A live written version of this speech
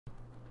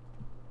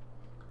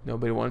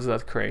Nobody wants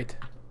that crate.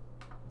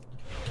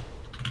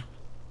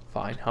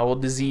 Fine, I will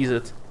disease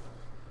it.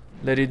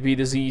 Let it be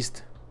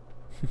diseased.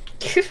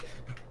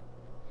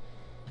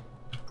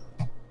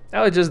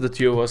 Oh, it's just the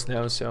two of us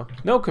now, so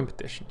no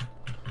competition.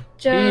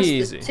 Just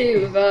Easy. the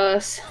two of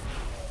us.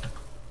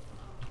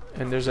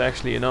 And there's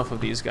actually enough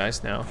of these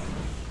guys now.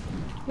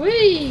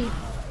 Whee!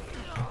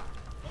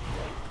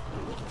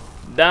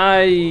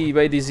 Die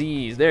by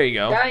disease. There you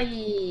go.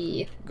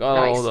 Die! Got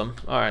Nice. all of them.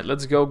 Alright,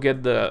 let's go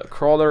get the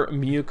crawler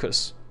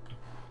mucus.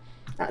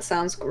 That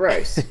sounds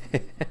gross.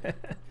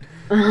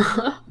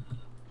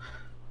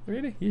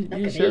 Really? Look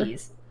You at sure?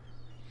 these.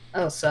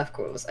 Oh, surf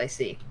crawlers, I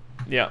see.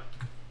 Yeah.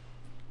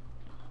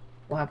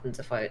 What happens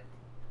if I...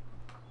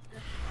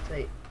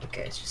 Okay,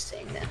 it's just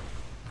sitting there.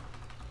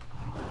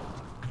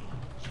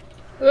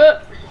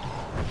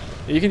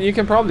 You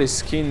can probably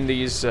skin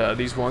these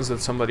ones that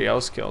somebody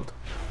else killed.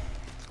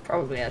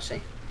 Probably,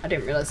 actually. I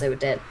didn't realize they were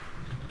dead.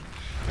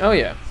 Oh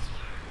yeah.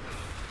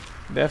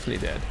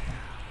 Definitely dead.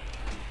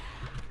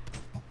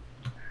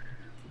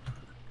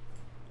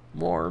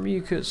 More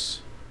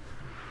mucus.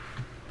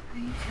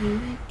 We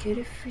can make it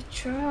if we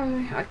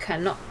try. I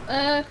cannot.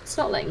 It's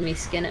not letting me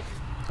skin it.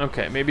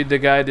 Okay, maybe the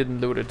guy didn't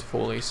loot it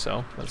fully,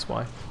 so that's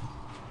why.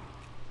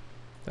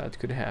 That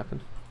could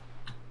happen.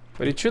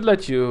 But it should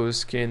let you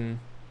skin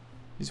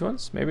these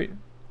ones, maybe?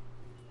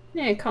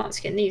 Yeah, I can't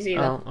skin these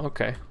either. Oh,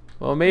 okay.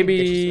 Well, maybe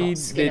They're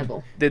just not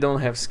skinnable. they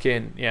don't have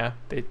skin. Yeah,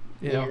 you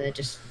know, they're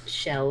just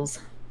shells.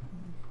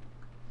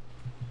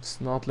 it's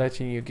not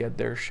letting you get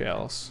their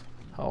shells.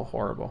 How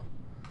horrible.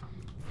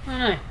 I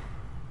know.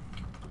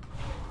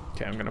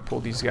 Okay, I'm gonna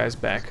pull these guys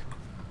back.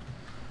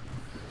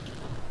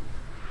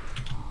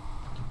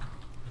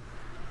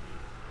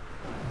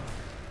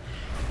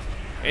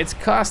 It's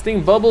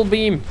casting bubble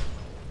beam.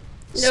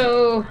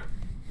 No.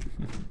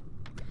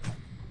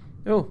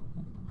 Oh,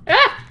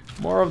 Ah!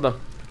 more of them.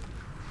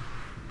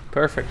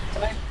 Perfect.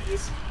 Die,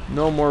 please.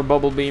 No more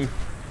bubble beam.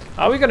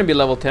 Are we gonna be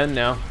level 10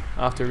 now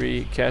after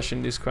we cash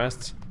in these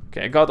quests?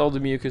 Okay, I got all the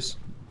mucus.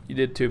 You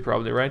did too,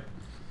 probably, right?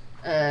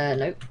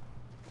 Nope.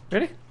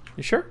 Really?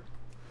 You sure?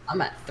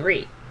 I'm at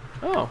 3.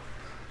 Oh,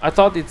 I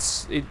thought it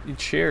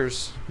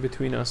shares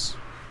between us.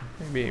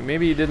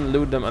 Maybe you didn't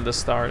loot them at the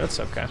start. That's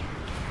okay.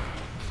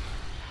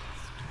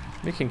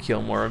 We can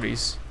kill more of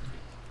these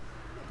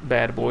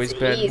bad boys.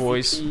 Bad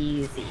boys.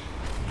 Easy.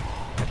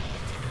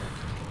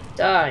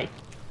 Die.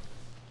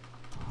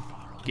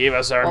 Give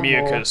us our One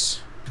more.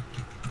 mucus.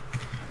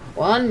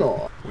 One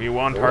more. We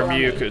want our One.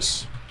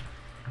 mucus.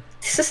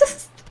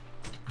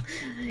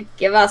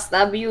 Give us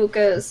the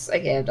mucus.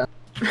 Okay, I'm done.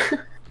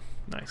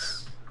 Nice.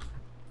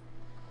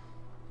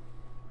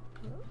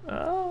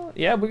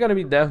 Yeah, we're gonna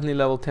be definitely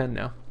level 10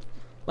 now.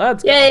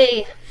 Let's go.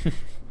 Yay!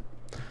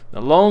 The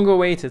long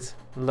awaited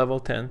level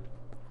 10.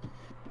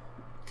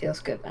 Feels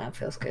good, man.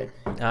 Feels good.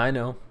 I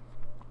know.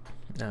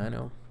 I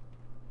know.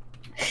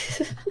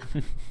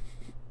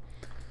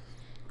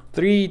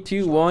 3,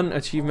 2, 1.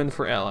 Achievement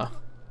for Ella.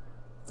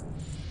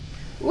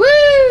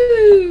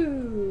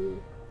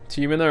 Woo!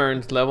 Achievement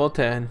earned. Level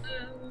 10.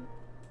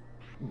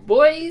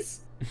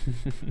 Boys,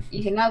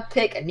 you can now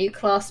pick a new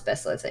class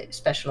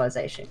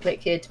specialization.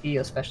 Click here to view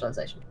your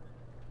specialization.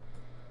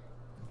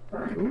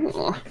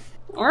 Ooh.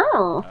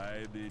 Oh,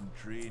 I've been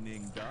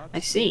training I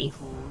see.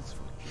 for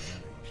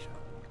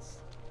generations.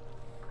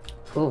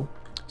 Cool.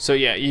 So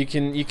yeah, you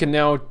can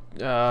now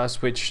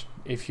switch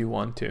if you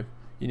want to.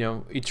 You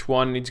know, each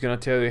one it's gonna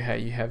tell you how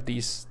you have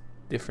these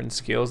different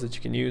skills that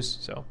you can use.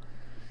 So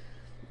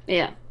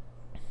Yeah.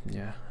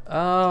 yeah.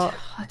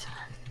 What's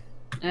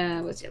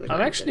the other I'm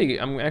guy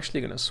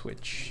actually gonna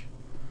switch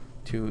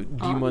to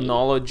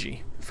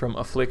demonology from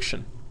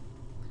affliction.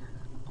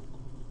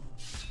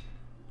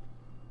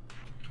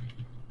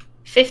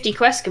 50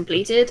 quests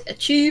completed.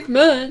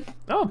 Achievement.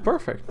 Oh,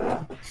 perfect.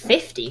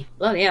 50.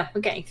 Well, yeah,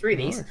 we're getting through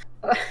these.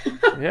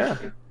 Yeah.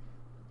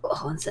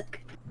 Oh, one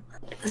sec.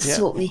 Let's Yeah.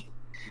 sort me.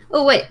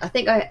 Oh wait, I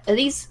think are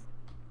these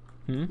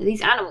Hmm? are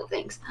these animal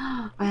things?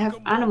 I have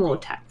animal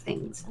attack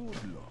things.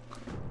 Good luck.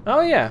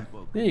 Oh yeah.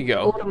 There you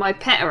go. Order my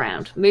pet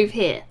around. Move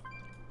here.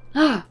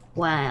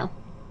 Wow.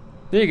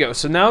 There you go.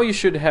 So now you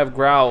should have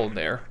growl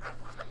there.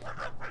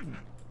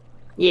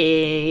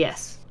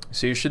 Yes.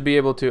 So you should be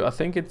able to. I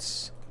think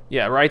it's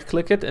right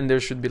click it and there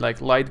should be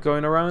like light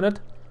going around it.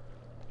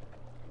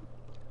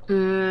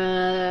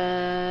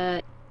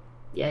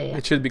 Yeah.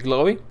 It should be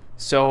glowy.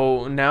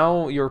 So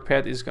now your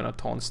pet is gonna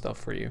taunt stuff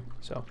for you.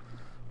 So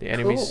the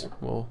enemies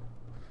will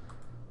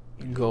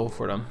go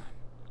for them.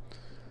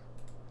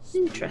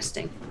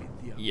 Interesting.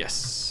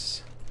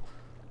 Yes.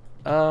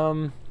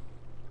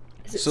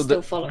 Is it So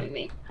still following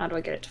me? How do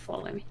I get it to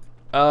follow me?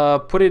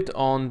 Put it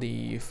on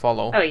the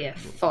follow. Oh yeah,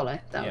 follow.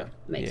 That Yeah.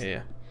 makes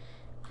Yeah.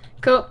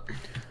 Cool.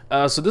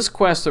 So this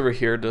quest over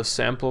here, the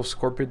sample of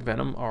scorpion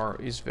venom,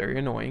 is very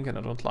annoying and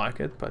I don't like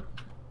it, but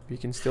you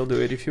can still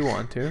do it if you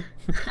want to.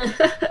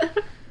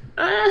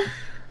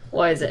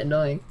 Why is it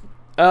annoying?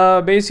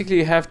 Basically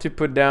you have to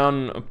put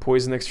down a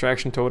poison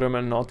extraction totem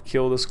and not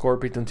kill the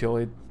scorpion until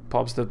it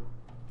pops the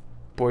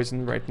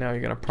poison. Right now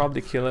you're gonna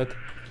probably kill it.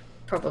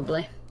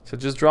 Probably. So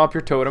just drop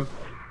your totem.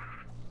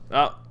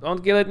 Oh,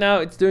 don't kill it now.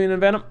 It's doing a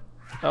venom.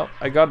 Oh,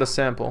 I got a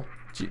sample.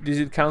 Does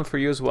it count for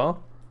you as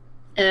well?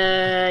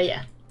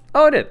 Yeah.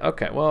 Oh, it did.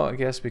 Okay, well, I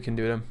guess we can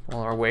do them on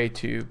our way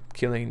to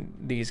killing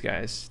these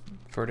guys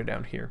further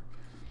down here.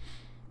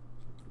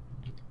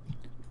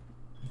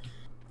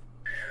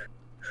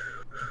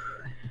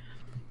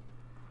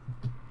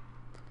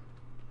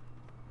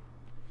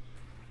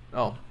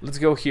 Oh, let's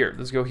go here.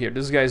 Let's go here.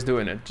 This guy's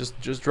doing it.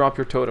 Just drop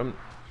your totem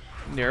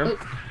near him.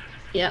 Oh,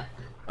 yeah.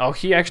 Oh,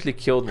 he actually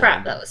killed Crap,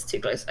 one. that was too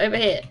close. Over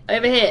here.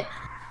 Over here.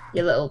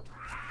 You little...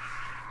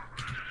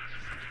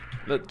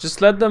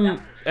 Just let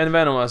them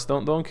envenom us.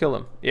 Don't kill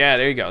them. Yeah,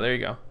 there you go. There you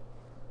go.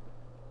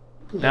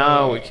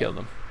 Now we killed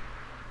them.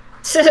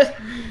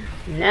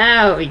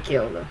 Now we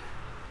killed them.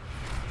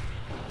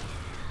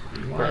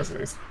 Why isn't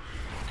this?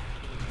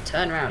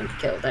 Turn around and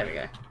kill. There we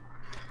go.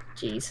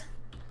 Jeez.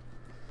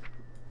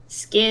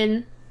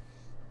 Skin.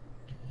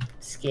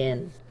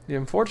 Skin. The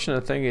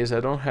unfortunate thing is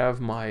I don't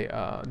have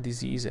my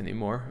disease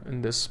anymore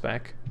in this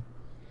spec.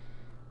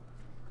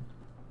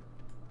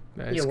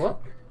 Your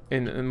what?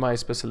 In my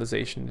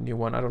specialization, the new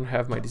one, I don't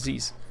have my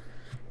disease.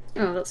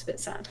 Oh, that's a bit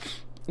sad.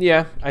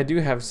 Yeah, I do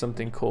have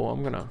something cool.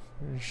 I'm gonna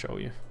show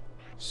you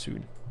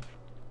soon.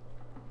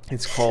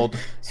 It's called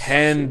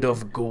Hand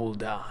of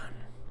Gul'dan.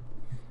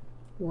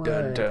 Whoa,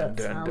 Dun, dun, that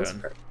dun, sounds dun.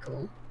 pretty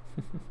cool.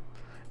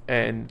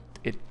 And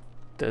it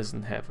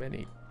doesn't have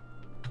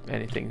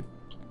anything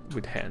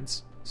with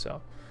hands,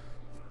 so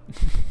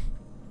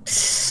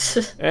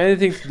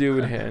anything to do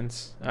with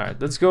hands. All right,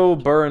 let's go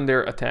burn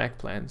their attack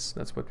plans.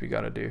 That's what we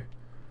gotta do.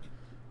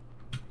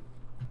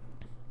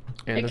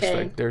 And looks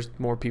like there's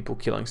more people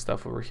killing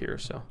stuff over here,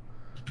 so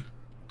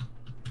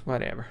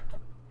whatever.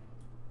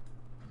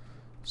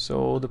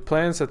 So the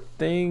plans, I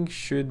think,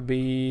 should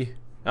be...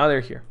 Oh, they're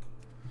here.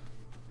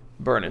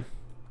 Burning.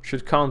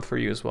 Should count for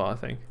you as well, I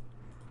think.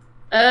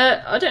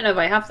 I don't know if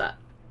I have that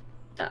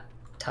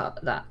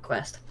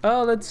quest.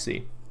 Oh, let's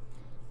see.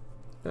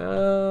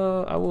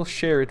 I will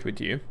share it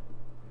with you.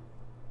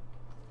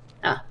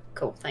 Ah,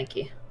 cool. Thank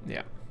you.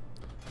 Yeah.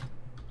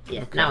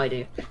 Yeah, Okay. now I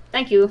do.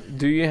 Thank you.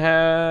 Do you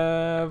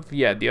have...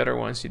 Yeah, the other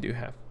ones you do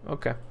have.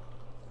 Okay.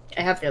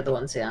 I have the other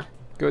ones, yeah.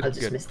 Good, I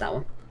just good. missed that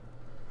one.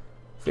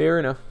 Fair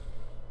enough.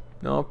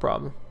 No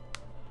problem.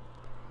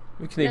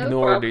 We can No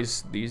ignore problem.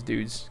 these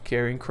dudes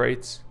carrying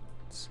crates.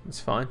 It's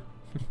fine.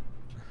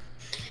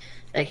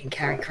 They can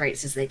carry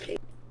crates as they please.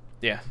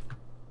 Yeah.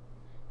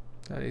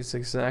 That is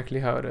exactly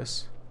how it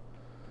is.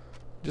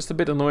 Just a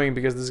bit annoying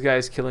because this guy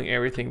is killing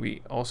everything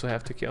we also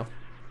have to kill.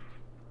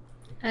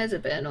 That is a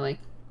bit annoying.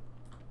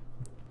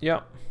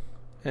 Yeah.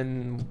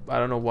 And I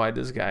don't know why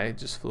this guy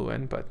just flew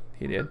in, but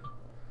he did.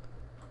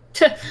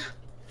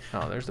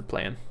 Oh, there's the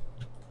plan.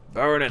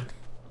 Burn it.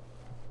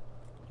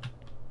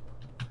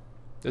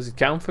 Does it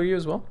count for you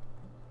as well?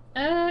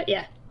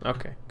 Yeah.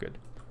 Okay, good.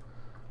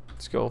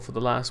 Let's go for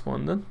the last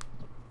one then.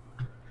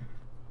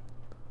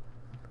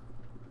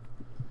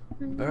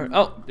 Burn.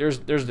 Oh, there's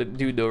the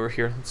dude over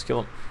here. Let's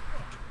kill him.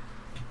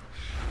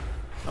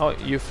 Oh,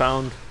 you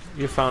found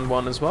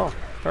one as well.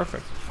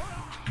 Perfect.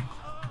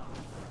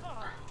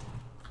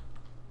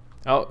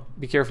 Oh,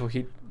 be careful.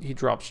 He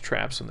drops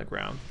traps on the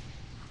ground.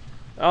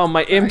 Oh,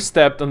 my imp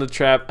stepped on the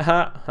trap.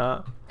 Ha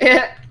ha.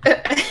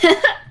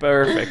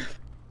 Perfect.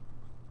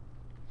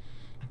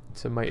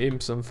 So my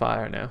imp's on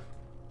fire now.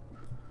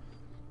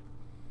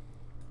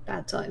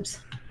 Bad times.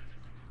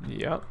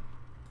 Yep.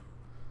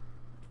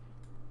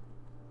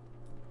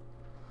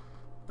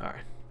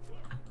 Alright.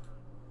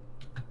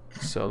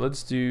 So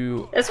let's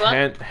do This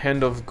one?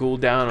 hand of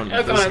Gul'dan on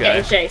Oh, come this on,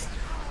 guy. get chased.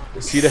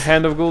 See the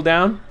hand of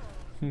Gul'dan?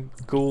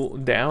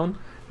 Gul'dan?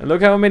 And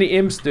look how many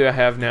imps do I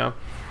have now.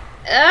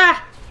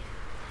 Ah!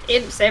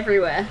 Imps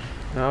everywhere.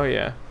 Oh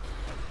yeah.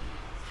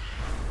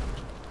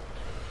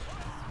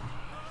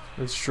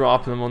 Let's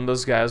drop them on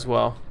this guy as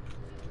well.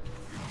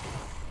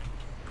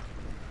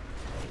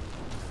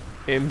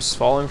 Imps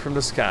falling from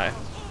the sky.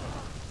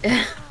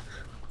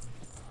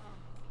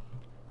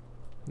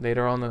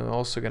 Later on, I'm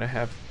also gonna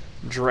have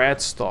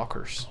Dread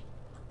Stalkers,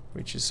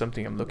 which is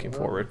something I'm looking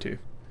forward to.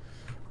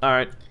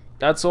 Alright,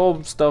 that's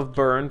all stuff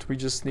burned. We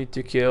just need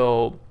to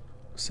kill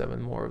 7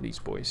 more of these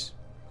boys.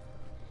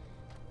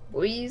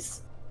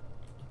 Boys.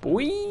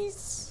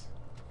 Boys!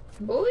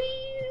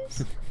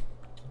 Boys.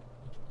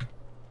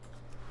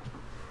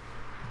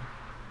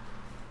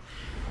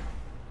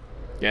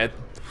 Get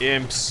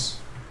imps.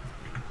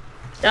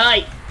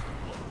 Die.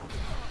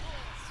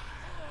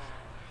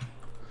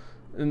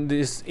 And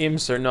these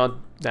imps are not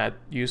that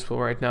useful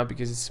right now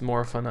because it's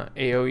more of an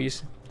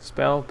AoE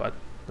spell, but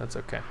that's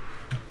okay.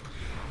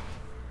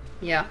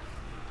 Yeah.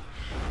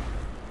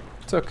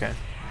 It's okay.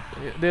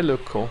 They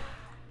look cool.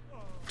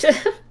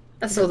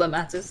 That's all that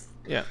matters.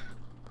 Yeah.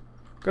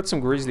 Got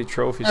some grisly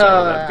trophies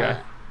out of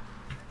that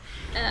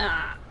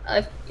guy.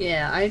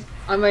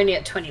 I'm only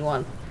at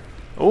 21.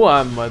 Oh,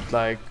 I'm at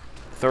like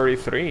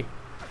 33.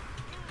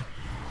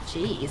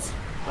 Jeez.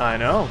 I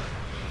know.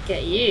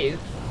 Get you.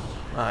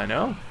 I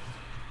know.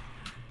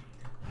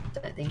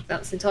 Don't think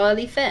that's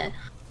entirely fair.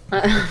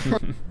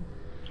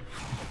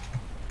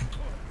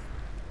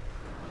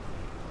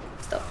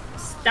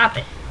 Stop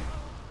it.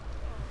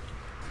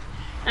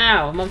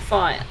 Ow, I'm on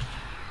fire.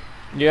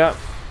 Yeah,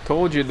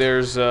 told you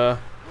there's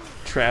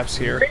traps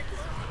here.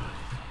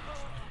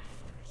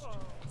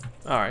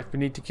 Alright, we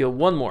need to kill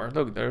one more.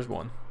 Look, there's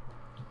one.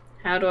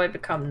 How do I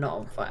become not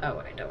on fire? Oh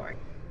wait, don't worry.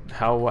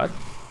 How what?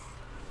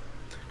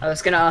 I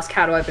was gonna ask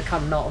how do I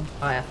become not on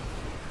fire?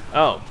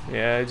 Oh,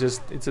 yeah, it's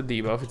a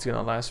debuff. It's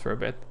gonna last for a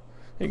bit.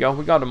 Here you go,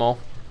 we got them all.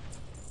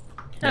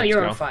 Oh, Let's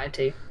you're go. on fire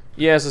too.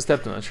 Yes, I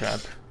stepped on a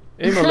trap.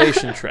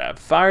 Immolation trap.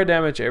 Fire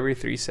damage every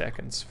 3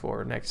 seconds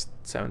for next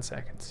 7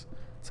 seconds.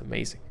 It's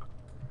amazing.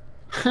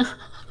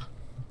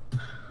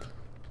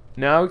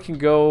 Now we can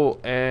go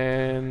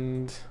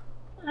and...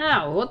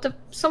 Ow, what the...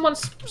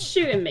 Someone's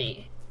shooting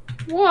me.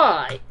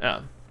 Why?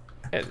 I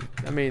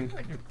mean,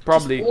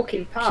 probably Just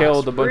walking past,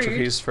 killed a bunch of rude.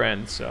 his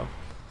friends, so...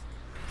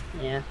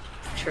 Yeah,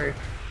 true.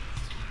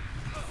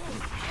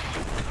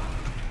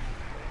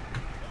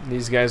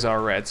 These guys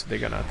are red, so they're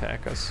gonna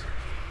attack us.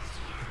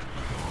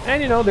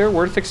 And you know, they're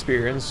worth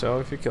experience, so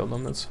if you kill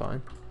them, that's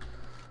fine.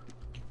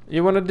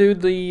 You wanna do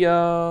the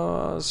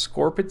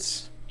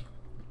Scorpids?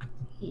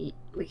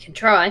 We can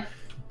try.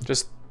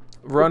 Just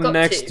run got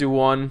next 2. to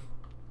one.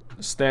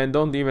 Stand,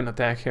 don't even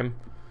attack him.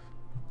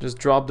 Just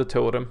drop the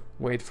totem,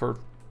 wait for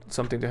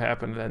something to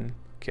happen, then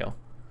kill.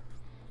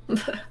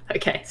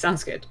 Okay,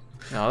 sounds good.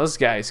 No, this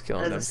guy is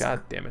killing them, That's-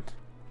 god damn it.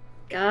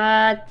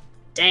 God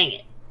dang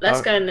it.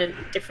 Let's go in a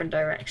different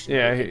direction.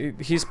 Yeah,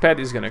 his pet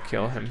is gonna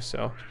kill him,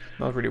 so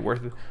not really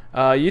worth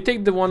it. You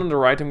take the one on the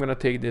right, I'm gonna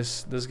take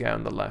this guy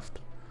on the left.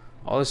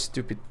 All this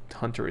stupid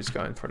hunter is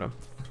going for them.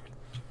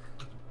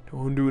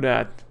 Don't do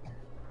that.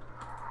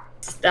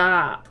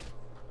 Stop.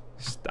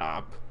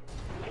 Stop.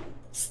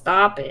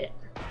 Stop it.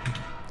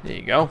 There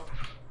you go.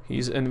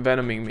 He's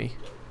envenoming me.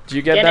 Did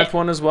you get Get that it.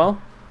 one as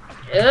well?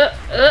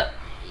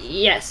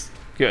 Yes.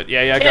 Good.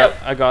 Yeah, yeah,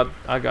 Kill.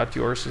 I got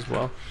yours as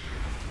well.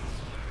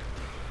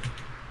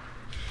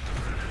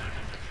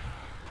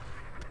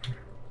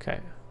 Okay.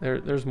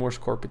 There's more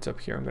scorpions up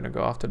here. I'm gonna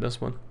go after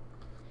this one.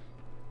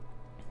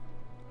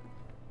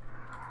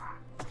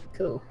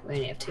 Cool. We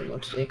only have 2 more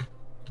to do.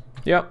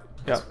 Yep.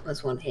 Yep.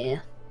 There's one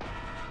here.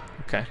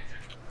 Okay.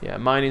 Yeah,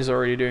 mine is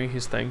already doing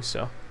his thing,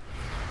 so.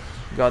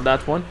 Got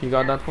that one? You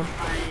got that one?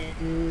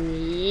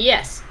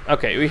 Yes.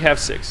 Okay, we have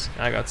 6.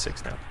 I got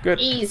 6 now. Good.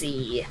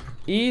 Easy.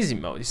 Easy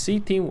mode. You see,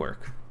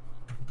 teamwork.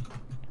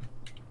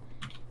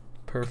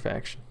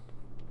 Perfection.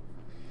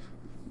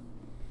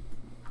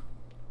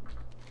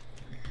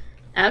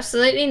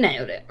 Absolutely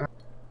nailed it.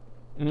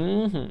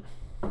 Mm-hmm.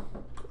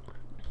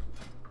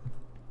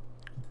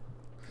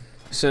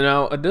 So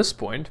now, at this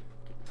point,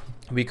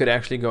 we could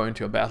actually go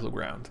into a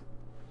battleground,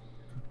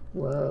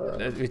 Whoa.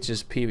 which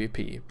is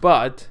PvP.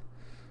 But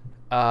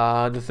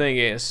the thing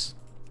is,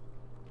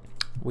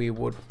 we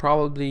would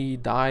probably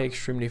die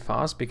extremely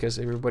fast because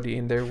everybody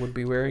in there would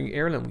be wearing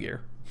heirloom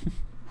gear.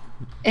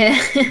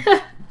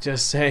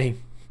 Just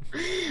saying.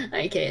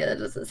 Okay, that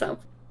doesn't sound...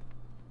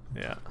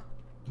 Yeah.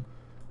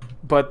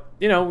 But,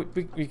 you know,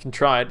 we can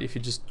try it if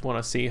you just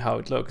want to see how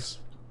it looks.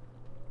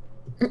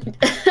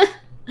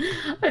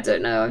 I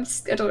don't know.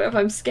 I don't know if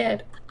I'm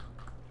scared.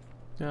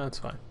 Yeah, that's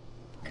fine.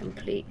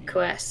 Complete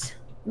quest.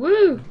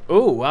 Woo!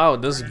 Oh, wow.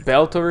 This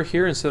belt over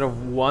here, instead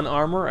of 1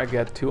 armor, I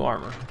get 2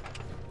 armor.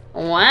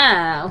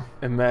 Wow.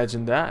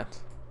 Imagine that.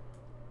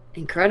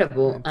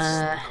 Incredible.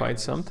 It's quite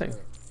something.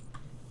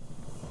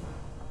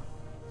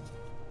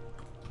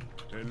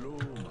 Hello,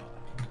 ma.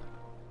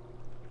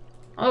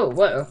 Oh,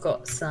 whoa. I've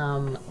got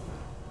some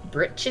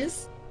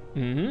breeches.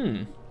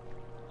 Mm-hmm.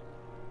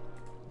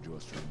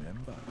 Just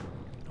remember,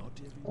 not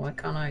every Why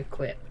can't I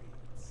equip?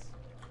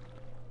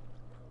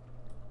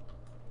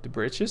 The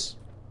breeches?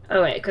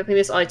 Oh, wait. Equipping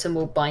this item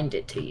will bind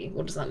it to you.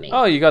 What does that mean?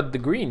 Oh, you got the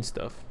green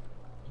stuff.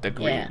 The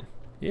green. Yeah.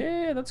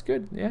 Yeah, that's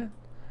good. Yeah.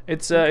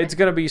 It's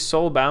gonna be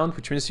soul bound,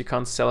 which means you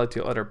can't sell it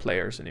to other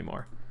players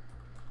anymore.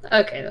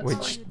 Okay, that's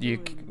Which fine.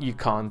 you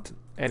can't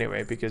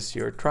anyway because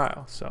you're a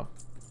trial. So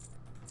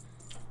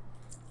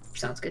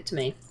Sounds good to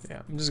me.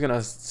 yeah, I'm just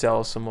gonna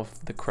sell some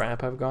of the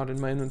crap I've got in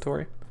my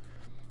inventory.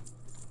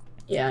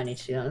 Yeah, I need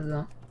to do that as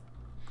well.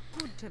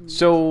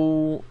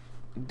 So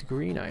the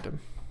green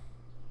item.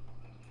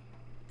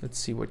 Let's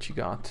see what you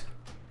got.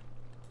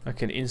 I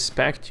can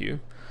inspect you.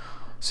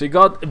 So you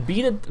got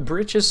beaded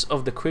breeches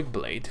of the quick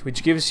blade,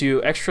 which gives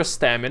you extra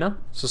stamina.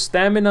 So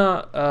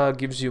stamina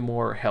gives you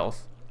more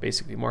health,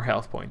 basically more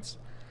health points.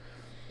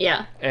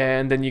 Yeah.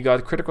 And then you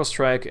got critical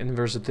strike and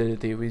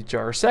versatility, which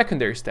are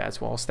secondary stats,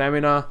 while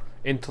stamina,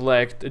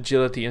 intellect,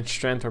 agility, and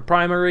strength are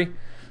primary.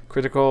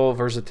 Critical,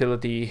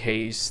 versatility,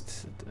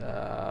 haste,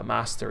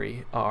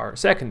 mastery are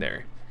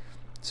secondary.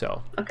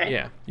 So Okay.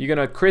 yeah, you're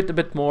gonna crit a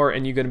bit more,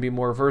 and you're gonna be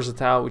more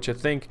versatile, which I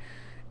think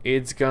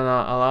it's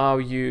gonna allow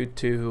you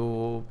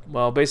to,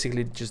 well,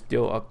 basically just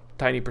deal a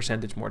tiny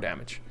percentage more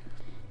damage.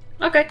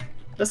 Okay.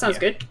 That sounds Yeah.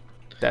 good.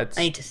 That's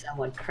I need to sell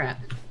one crap.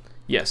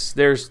 yes.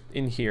 There's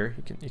in here.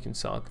 You can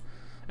sell it.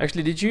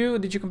 Actually, did you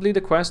complete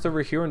the quest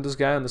over here on this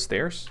guy on the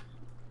stairs?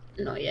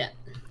 Not yet.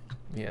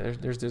 Yeah,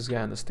 there's this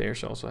guy on the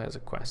stairs also has a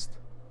quest.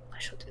 I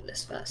shall do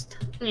this first.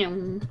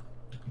 Yum.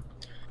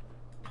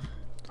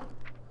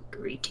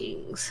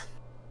 Greetings.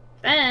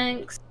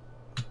 Thanks.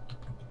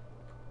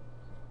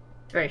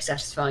 Very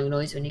satisfying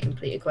noise when you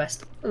complete a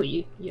quest. Oh,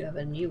 you have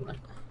a new one.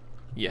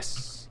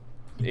 Yes.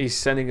 He's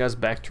sending us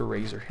back to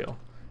Razor Hill.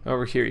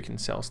 Over here you can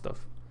sell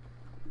stuff.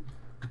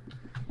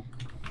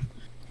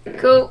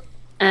 Cool.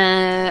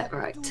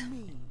 Right.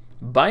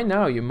 By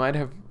now you might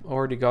have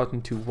already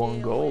gotten to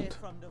 1 gold.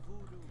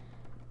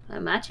 I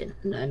imagine.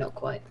 No, not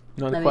quite.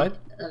 Not quite?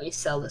 Let me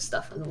sell this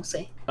stuff and we'll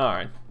see.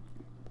 Alright.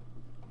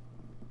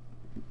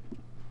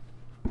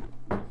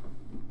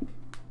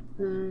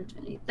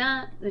 Don't need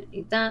that. Don't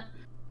need that.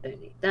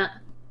 Don't need that.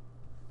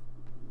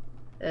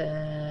 Do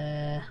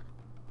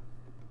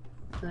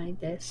I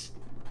need this?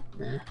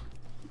 Nah.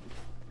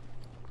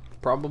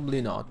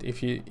 Probably not.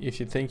 If you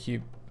think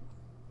you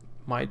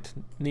might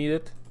need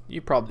it,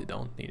 you probably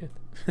don't need it.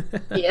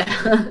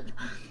 Yeah.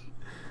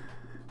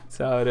 That's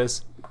how it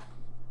is.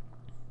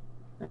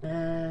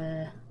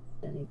 Don't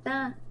need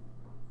that.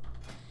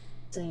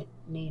 Don't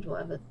need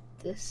whatever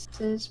this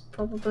is,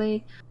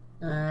 probably.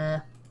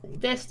 Don't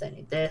need this, don't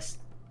need this.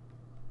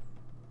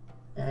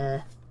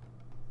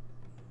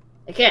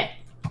 Okay.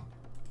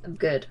 I'm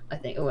good, I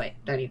think. Oh wait,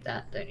 don't need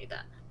that, don't need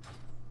that.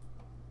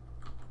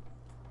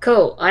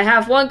 Cool, I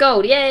have 1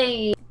 gold,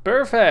 yay!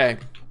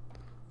 Perfect!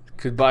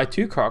 Could buy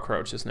 2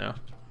 cockroaches now.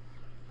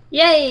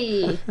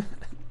 Yay!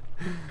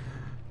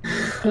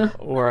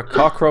 Or a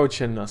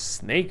cockroach and a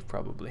snake,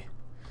 probably.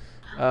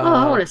 Oh,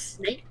 I want a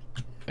snake.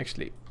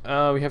 Actually,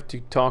 we have to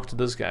talk to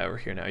this guy over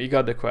here now. You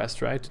got the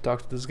quest, right? To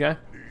talk to this guy?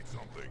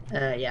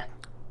 Yeah.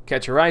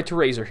 Catch a ride to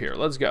Razor here.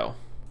 Let's go.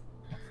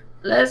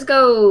 Let's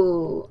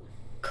go!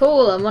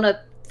 Cool, I'm on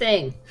a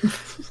thing.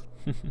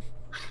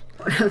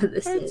 Whatever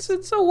this is.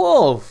 It's a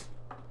wolf.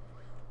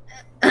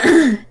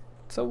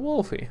 It's a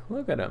wolfie.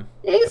 Look at him.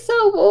 It's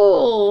a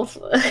wolf!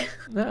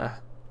 Yeah.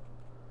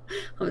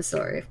 I'm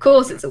sorry, of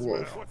course it's a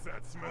wolf. What's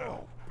that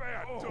smell?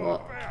 Bad dog,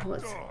 What? bad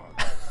What's... dog.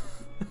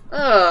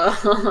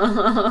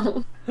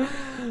 Oh.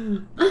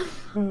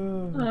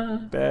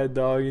 Bad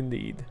dog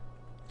indeed.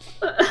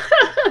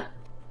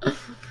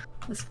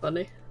 That's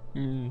funny.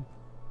 Mm.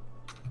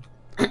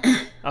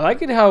 I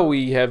like it how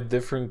we have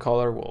different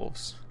color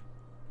wolves.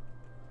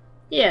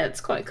 Yeah,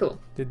 it's quite cool.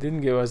 They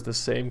didn't give us the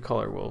same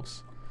color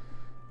wolves.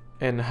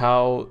 And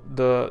how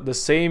the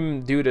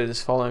same dude that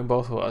is following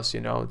both of us,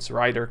 you know, it's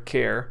Rider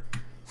Care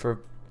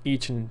for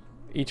each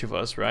of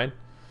us, right?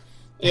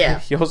 Yeah.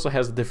 He also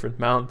has a different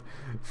mount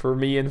for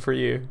me and for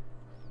you.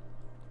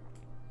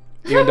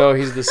 Even though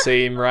he's the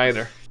same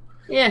rider.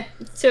 Yeah,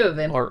 it's 2 of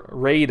him. Or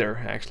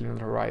raider, actually,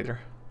 not a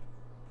rider.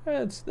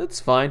 That's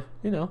fine,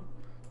 you know.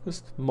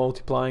 Just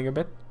multiplying a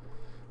bit.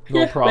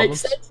 No problems.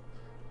 Makes sense.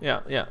 Yeah.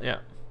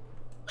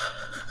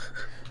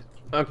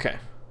 Okay.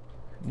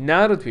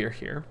 Now that we're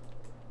here,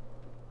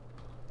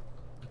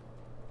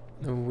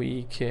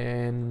 we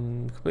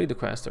can complete the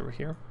quest over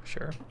here,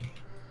 sure.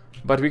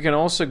 But we can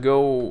also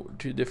go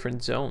to a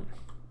different zone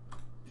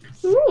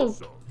Ooh.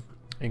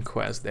 and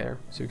quest there.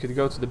 So we could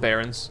go to the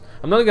Barrens.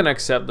 I'm not gonna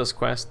accept this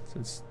quest.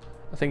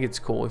 I think it's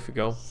cool if we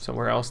go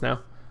somewhere else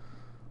now.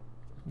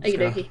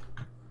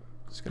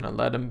 Just gonna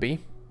let him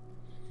be.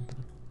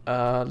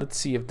 Let's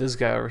see if this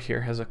guy over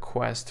here has a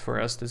quest for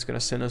us that's gonna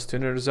send us to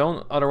another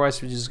zone.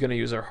 Otherwise, we're just gonna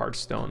use our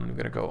Hearthstone and we're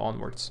gonna go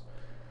onwards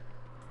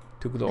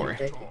to glory.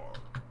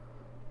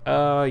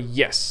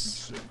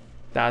 Yes,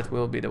 that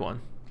will be the one.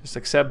 Just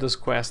accept this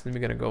quest and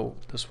we're gonna go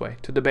this way.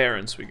 To the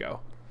Barrens we go.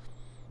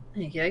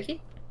 Okie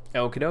dokie.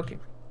 Okie dokie.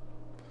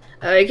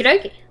 Okie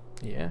dokie.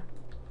 Yeah.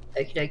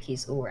 Okie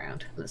dokies all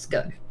round. Let's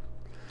go.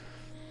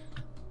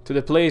 To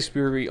the place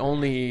where we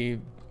only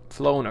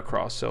flown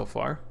across so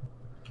far.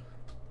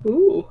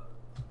 Ooh.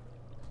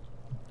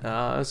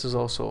 This is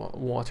also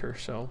water,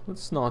 so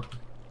let's not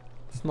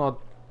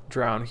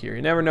drown here.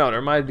 You never know,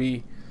 there might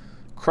be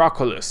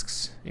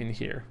crocolisks in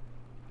here.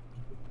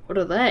 What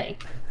are they?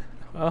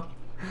 Well,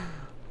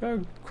 there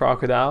are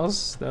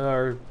crocodiles that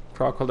are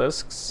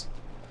crocolisks,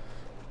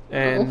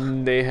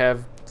 and they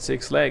have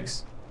 6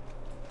 legs.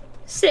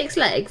 6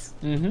 legs?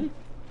 Mm-hmm.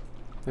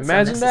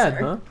 Imagine that,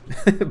 huh?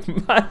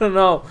 I don't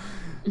know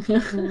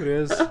who it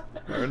is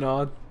or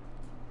not.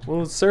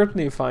 We'll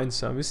certainly find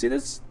some. You see,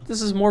 this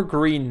is more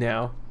green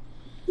now.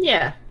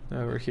 Yeah.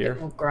 Over here.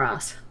 More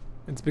grass.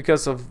 It's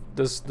because of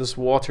this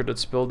water that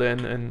spilled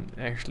in, and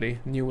actually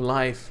new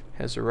life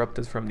has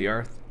erupted from the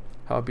earth.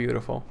 How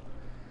beautiful.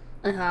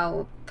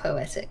 How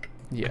poetic.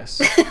 Yes.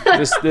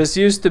 this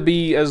used to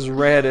be as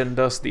red and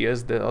dusty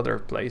as the other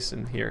place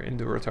in here in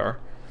the Rotar.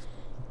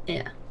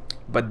 Yeah.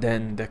 But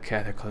then the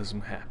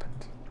cataclysm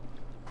happened.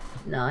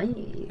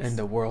 Nice. And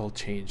the world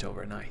changed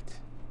overnight.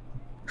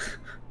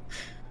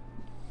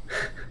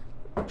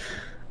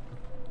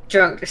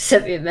 Drunk just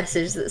sent me a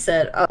message that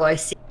said, "Oh, I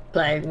see you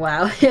playing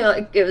WoW."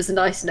 Like, it was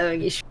nice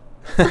knowing you.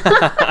 There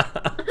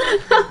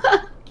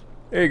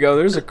you go.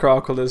 There's a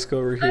crocolisk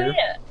over here. Oh,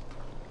 yeah.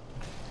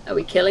 Are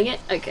we killing it?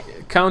 Okay.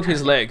 Count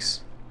his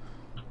legs.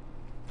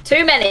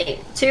 Too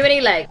many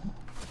legs.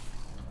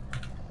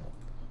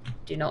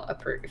 Do not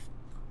approve.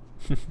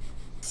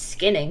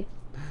 Skinning.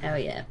 Oh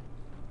yeah.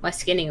 My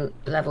skinning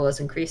level has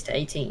increased to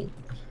 18.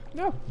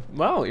 Yeah,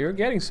 well, you're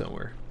getting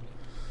somewhere.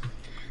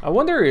 I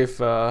wonder if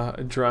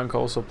Drunk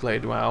also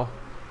played WoW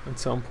at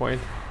some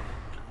point.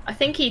 I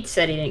think he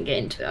said he didn't get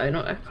into it.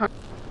 I can't.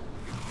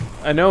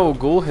 I know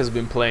Ghoul has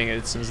been playing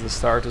it since the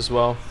start as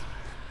well.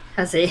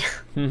 Has he?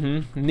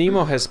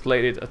 Nemo has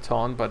played it a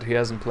ton, but he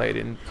hasn't played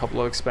in a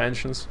couple of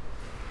expansions.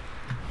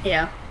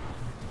 Yeah.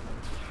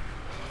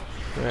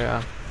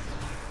 Yeah,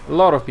 a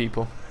lot of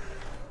people.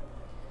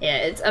 Yeah,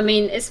 it's. I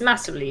mean, it's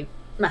massively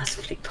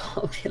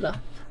popular,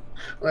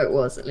 or it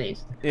was at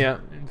least. Yeah,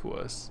 it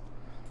was.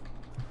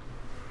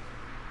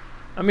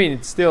 I mean,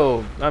 it's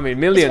still. I mean,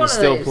 millions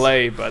still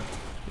play, but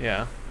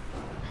yeah.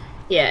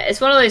 Yeah,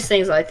 it's one of those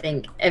things I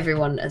think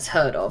everyone has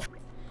heard of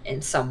in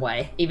some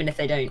way, even if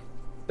they don't.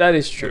 That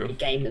is true. Really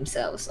game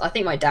themselves. I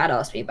think my dad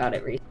asked me about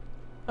it recently.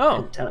 Oh. I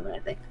didn't tell him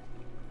anything.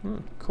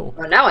 Cool.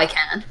 Well, now I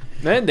can.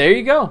 Then there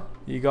you go.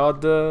 You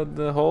got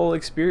the whole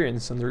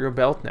experience under your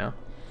belt now.